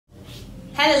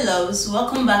Hello loves,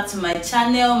 welcome back to my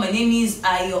channel. My name is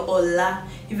AOA.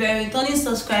 If you're a returning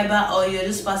subscriber or you're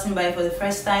just passing by for the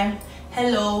first time,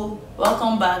 hello,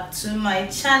 welcome back to my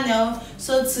channel.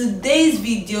 So today's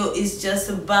video is just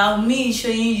about me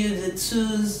showing you the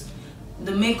tools,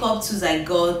 the makeup tools I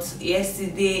got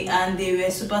yesterday, and they were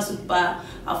super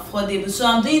affordable. So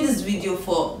I'm doing this video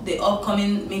for the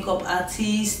upcoming makeup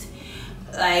artist.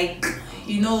 Like,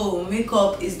 you know,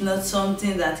 makeup is not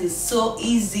something that is so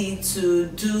easy to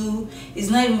do. It's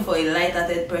not even for a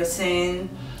light-hearted person,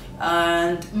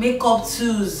 and makeup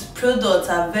tools, products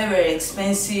are very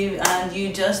expensive, and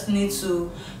you just need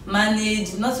to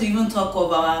manage. Not to even talk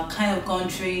of our kind of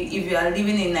country. If you are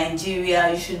living in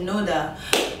Nigeria, you should know that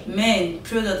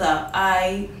products are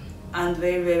high and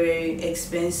very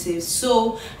expensive.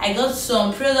 So I got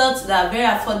some products that are very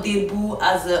affordable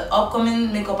as an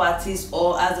upcoming makeup artist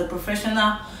or as a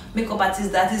professional makeup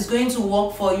artist that is going to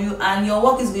work for you, and your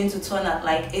work is going to turn out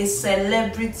like a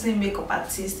celebrity makeup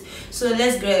artist. So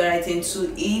let's get right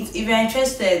into it. If you're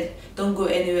interested, don't go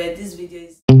anywhere. This video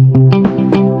is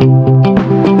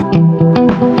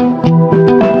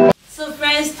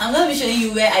I'm going to be showing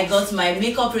you where I got my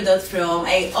makeup product from.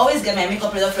 I always get my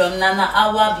makeup product from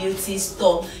Avour beauty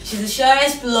store. She's the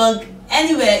surest plug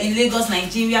anywhere in Lagos,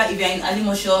 Nigeria. If you're in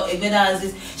Alimosho,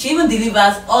 she even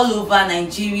delivers all over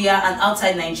Nigeria and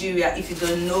outside Nigeria if you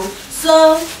don't know.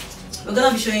 So we're going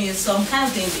to be showing you some kind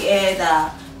of things here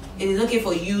that it is okay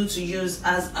for you to use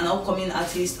as an upcoming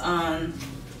artist, and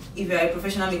if you're a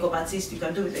professional makeup artist, you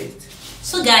can do with it.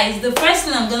 So guys, the first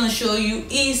thing I'm going to show you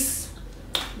is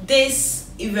this.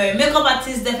 If you're a makeup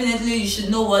artist, definitely you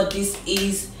should know what this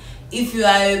is. If you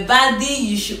are a baddie,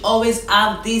 you should always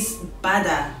have this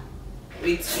badder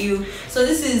with you. So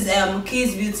this is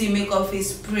Kids Beauty Makeup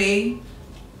Face Spray.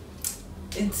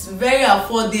 It's very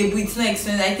affordable, it's not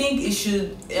expensive. I think it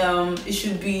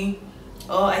should be,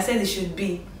 oh, I said it should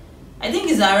be, I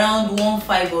think it's around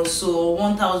 1,500 or so,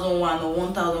 1,001 or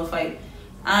 1,005.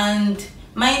 And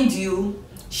mind you,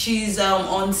 she's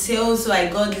on sale, so I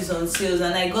got this on sales,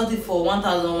 and I got it for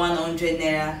 1,100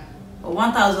 naira or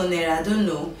 1,000 naira, I don't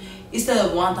know, instead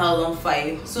of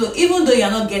 1,005. So even though you're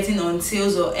not getting on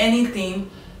sales or anything,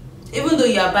 even though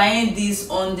you're buying this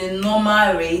on the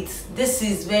normal rate, this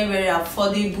is very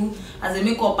affordable. As a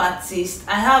makeup artist,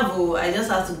 I just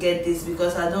have to get this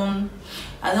because I don't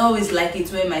always like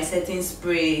it when my setting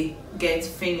spray gets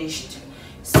finished.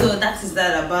 So that is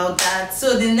that about that.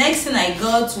 So the next thing I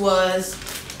got was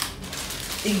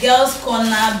the Girls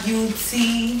Corner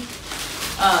Beauty,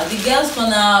 the Girls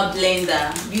Corner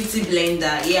beauty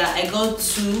blender. Yeah, I got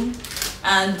two,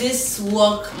 and this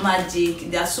work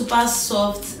magic. They are super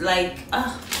soft. Like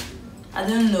I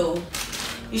don't know.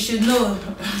 You should know.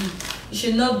 You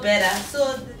should know better.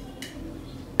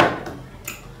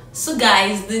 So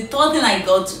guys, the third thing I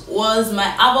got was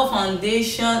my Avour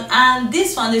foundation, and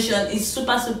this foundation is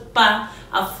super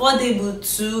affordable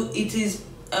too. It is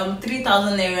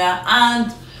 3,000 naira,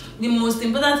 and the most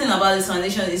important thing about this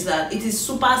foundation is that it is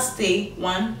super stay.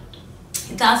 One,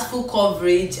 it has full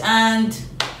coverage, and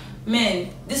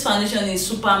this foundation is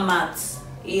super matte.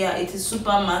 Yeah, it is super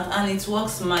matte, and it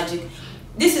works magic.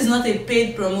 This is not a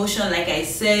paid promotion, like I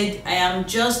said. I am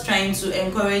just trying to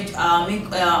encourage our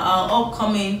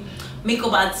upcoming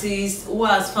makeup artists who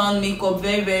has found makeup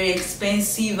very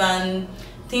expensive and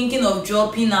thinking of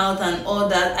dropping out and all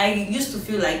that. I used to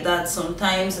feel like that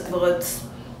sometimes, but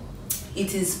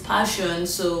it is passion,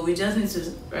 so we just need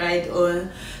to ride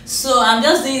on. So I'm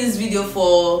just doing this video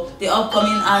for the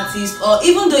upcoming artist, or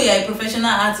even though you're a professional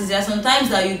artist, there are sometimes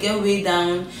that you get way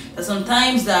down, there are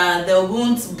sometimes that there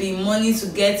won't be money to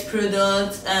get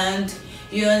products, and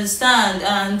you understand,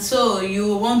 and so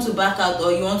you want to back out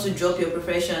or you want to drop your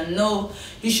profession. No,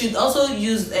 you should also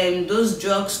use those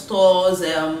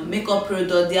drugstores makeup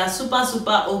products. They are super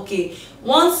okay.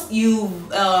 Once you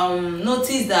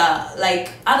notice that,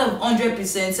 like, out of 100%,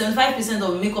 75%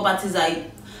 of makeup artists are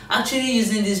actually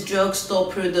using this drugstore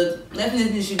product,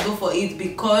 definitely you should go for it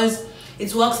because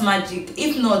it works magic.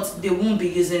 If not, they won't be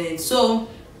using it. So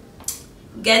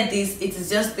get this, it is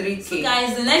just 3K. So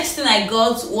guys, the next thing I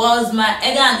got was my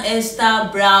Edgar & Esther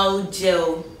brow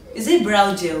gel. Is it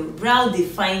brow gel? Brow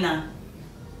definer,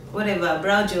 whatever,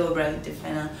 brow gel or brow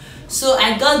definer. So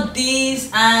I got this,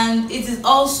 and it is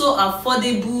also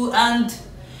affordable. And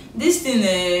this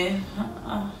thing,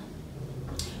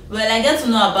 well, I get to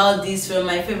know about this from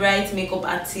my favorite makeup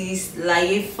artist,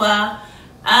 Layefa,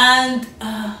 and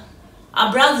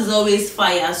her brows is always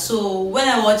fire. So when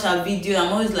I watch her video,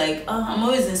 I'm always like, I'm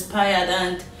always inspired.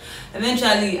 And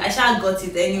eventually I got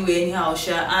it anyway anyhow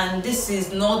and this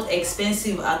is not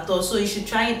expensive at all, so you should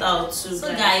try it out too.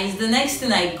 So guys, the next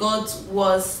thing I got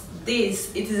was this.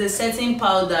 It is a setting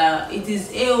powder. It is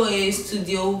AOA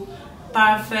Studio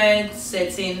Perfect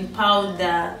Setting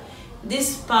Powder.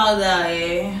 This powder,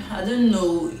 I don't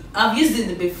know, I've used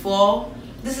it before.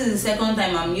 This is the second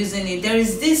time I'm using it. There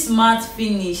is this matte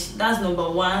finish, that's number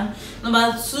one.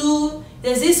 Number two,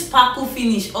 there's this sparkle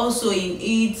finish also in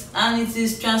it, and it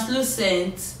is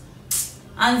translucent,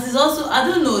 and it is also, I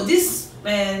don't know, this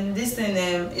thing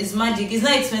is magic. It's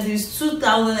not expensive. It's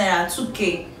 2,000 naira,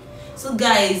 2k. So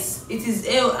guys, it is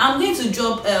I'm going to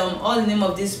drop all the name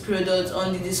of this product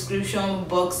on the description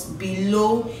box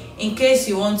below in case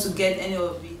you want to get any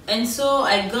of it. And so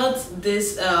I got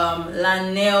this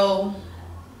Lanell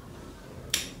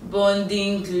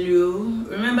bonding glue.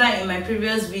 Remember in my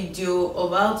previous video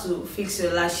of how to fix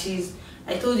your lashes,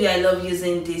 I told you I love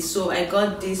using this, so I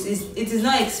got this. It is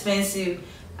not expensive.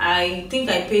 I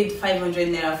think I paid 500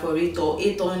 naira for it, or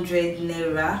 800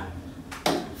 naira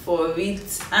for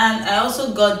it. And I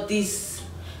also got this.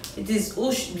 It is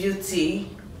Hush Beauty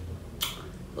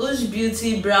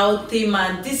brow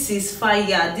tamer. This is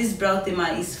fire. This brow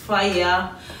tamer is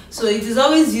fire. So it is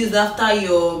always used after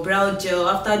your brow gel,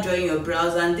 after drawing your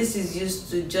brows, and this is used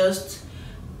to just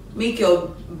make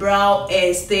your brow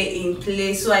hair stay in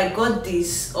place. So I got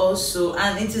this also,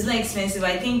 and it is not expensive.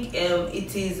 I think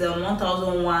it is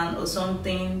 1,001 or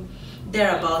something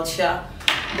thereabout,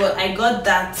 but I got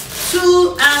that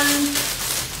too. And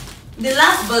the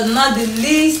last but not the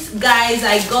least, guys,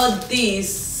 I got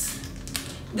this.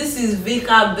 This is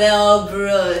Viccabel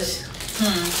brush.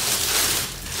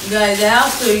 Guys, I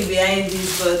have story behind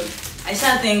this, but I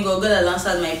shall thank God. God has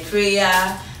answered my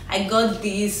prayer. I got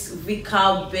this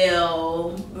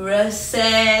Viccabel brush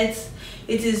set.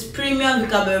 It is premium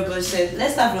Viccabel brush set.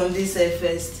 Let's start from this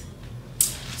first.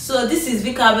 So this is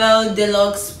Viccabel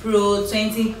Deluxe Pro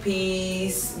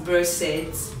 20-piece brush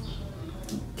set.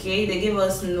 Okay, they give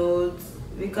us notes.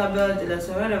 Viccabel Deluxe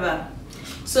or whatever.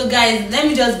 So guys, let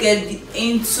me just get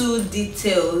into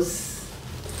details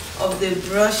of the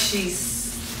brushes.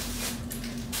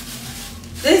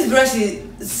 This brush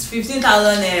is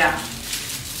 15,000 naira.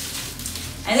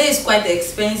 I know it's quite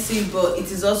expensive, but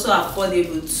it is also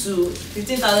affordable too.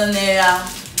 15,000 naira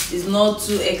is not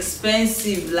too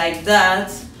expensive like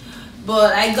that.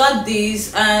 But I got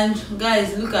this, and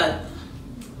guys, look at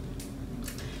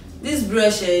this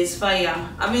brush. Is fire.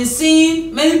 I've been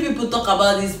seeing many people talk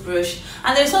about this brush,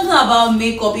 and there's something about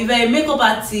makeup. If you're a makeup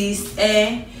artist,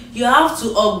 you have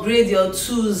to upgrade your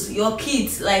tools, your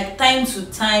kits, like time to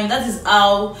time. That is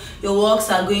how your works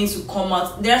are going to come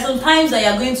out. There are some times that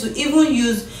you're going to even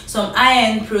use some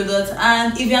high-end products,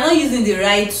 and if you're not using the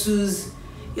right tools,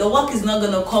 your work is not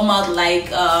going to come out like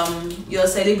your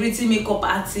celebrity makeup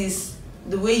artists,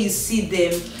 the way you see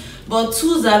them. But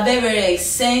tools are very, very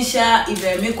essential if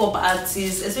you're a makeup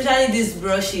artist, especially these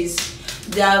brushes.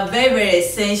 They are very, very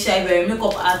essential if you're a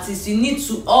makeup artist. You need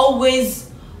to always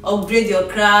upgrade your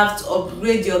craft,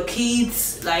 upgrade your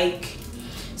kits. Like,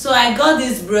 so I got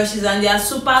these brushes, and they are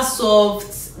super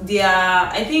soft. They are,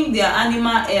 I think they are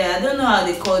animal hair. I don't know how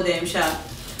they call them,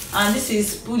 and this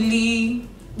is pulley.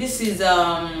 This is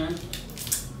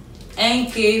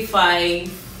NK5,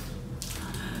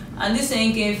 and this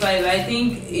NK5, I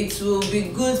think it will be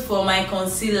good for my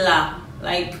concealer,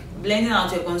 like blending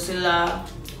out your concealer.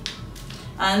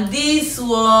 And this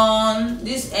one,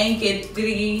 this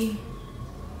NK3,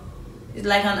 it's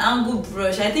like an angle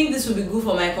brush. I think this will be good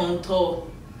for my contour.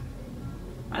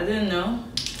 I don't know.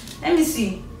 Let me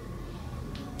see.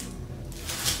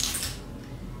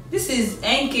 This is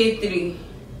NK3.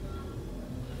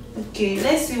 Okay,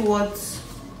 let's see what.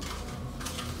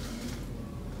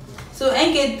 So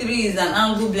NK3 is an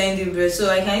angle blending brush, so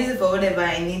I can use it for whatever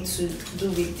I need to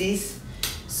do with this.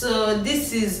 So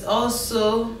this is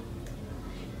also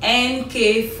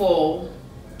NK4.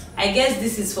 I guess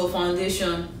this is for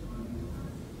foundation.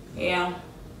 Yeah,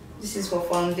 this is for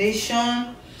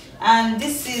foundation. And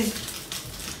this is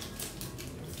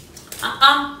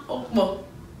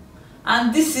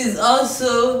and this is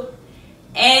also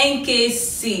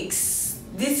NK6.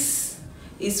 This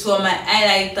is for my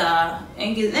highlighter.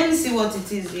 Let me see what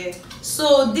it is here.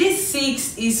 So this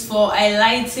 6 is for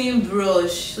highlighting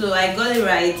brush. So I got it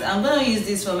right. I'm gonna use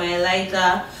this for my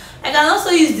highlighter. I can also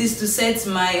use this to set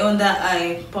my under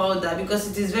eye powder because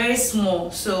it is very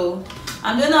small. So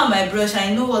I'm doing on my brush.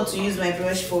 I know what to use my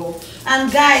brush for.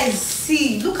 And guys,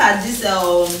 see, look at this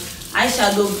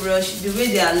eyeshadow brush, the way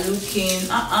they are looking.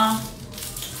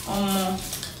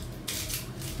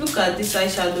 Look at this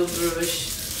eyeshadow brush.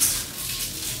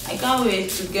 I can't wait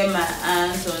to get my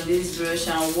hands on this brush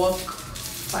and work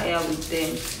fire with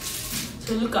them.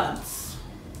 So look at,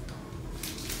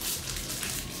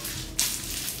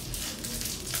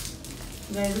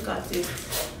 guys, look at it.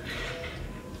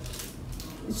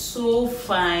 It's so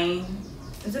fine.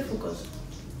 Is it focused?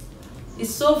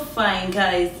 It's so fine,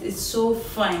 guys. It's so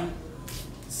fine.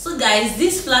 So guys,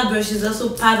 this flat brush is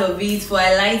also part of it for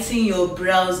highlighting your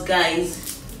brows, guys.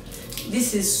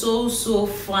 This is so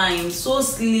fine, so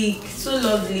sleek, so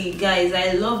lovely, guys.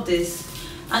 I love this.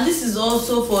 And this is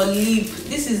also for lip.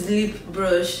 This is lip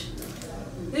brush.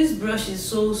 This brush is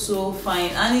so fine,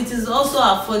 and it is also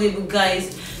affordable,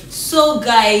 guys. So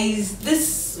guys,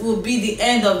 this will be the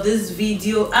end of this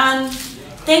video, and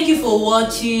thank you for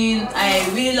watching. I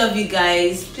really love you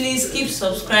guys. Please keep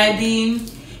subscribing,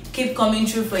 keep coming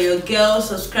through for your girl.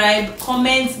 Subscribe,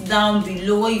 comment down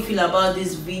below what you feel about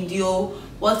this video,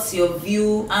 what's your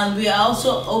view, and we are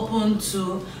also open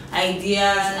to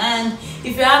ideas. And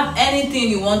if you have anything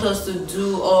you want us to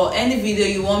do or any video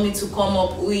you want me to come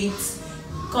up with,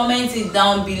 comment it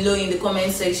down below in the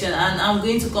comment section, and I'm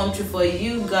going to come through for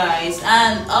you guys.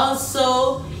 And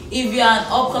also, if you're an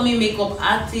upcoming makeup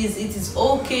artist, it is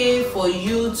okay for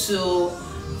you to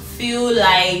feel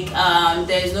like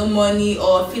there's no money,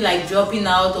 or feel like dropping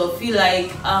out, or feel like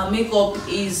makeup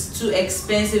is too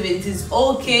expensive. It is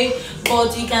okay,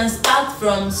 but you can start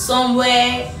from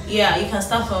somewhere. Yeah, you can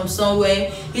start from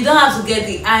somewhere. You don't have to get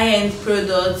the high-end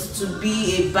products to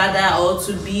be a bada or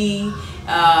to be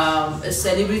a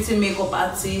celebrity makeup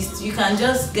artist. You can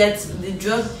just get the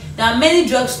drug. There are many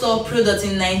drugstore products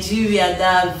in Nigeria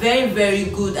that are very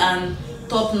good and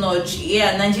top notch.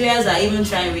 Yeah, Nigerians are even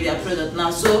trying with their product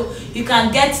now, so you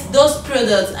can get those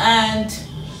products and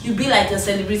you'll be like a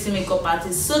celebrity makeup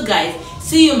artist. So guys,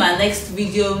 see you in my next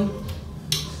video.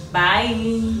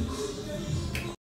 Bye.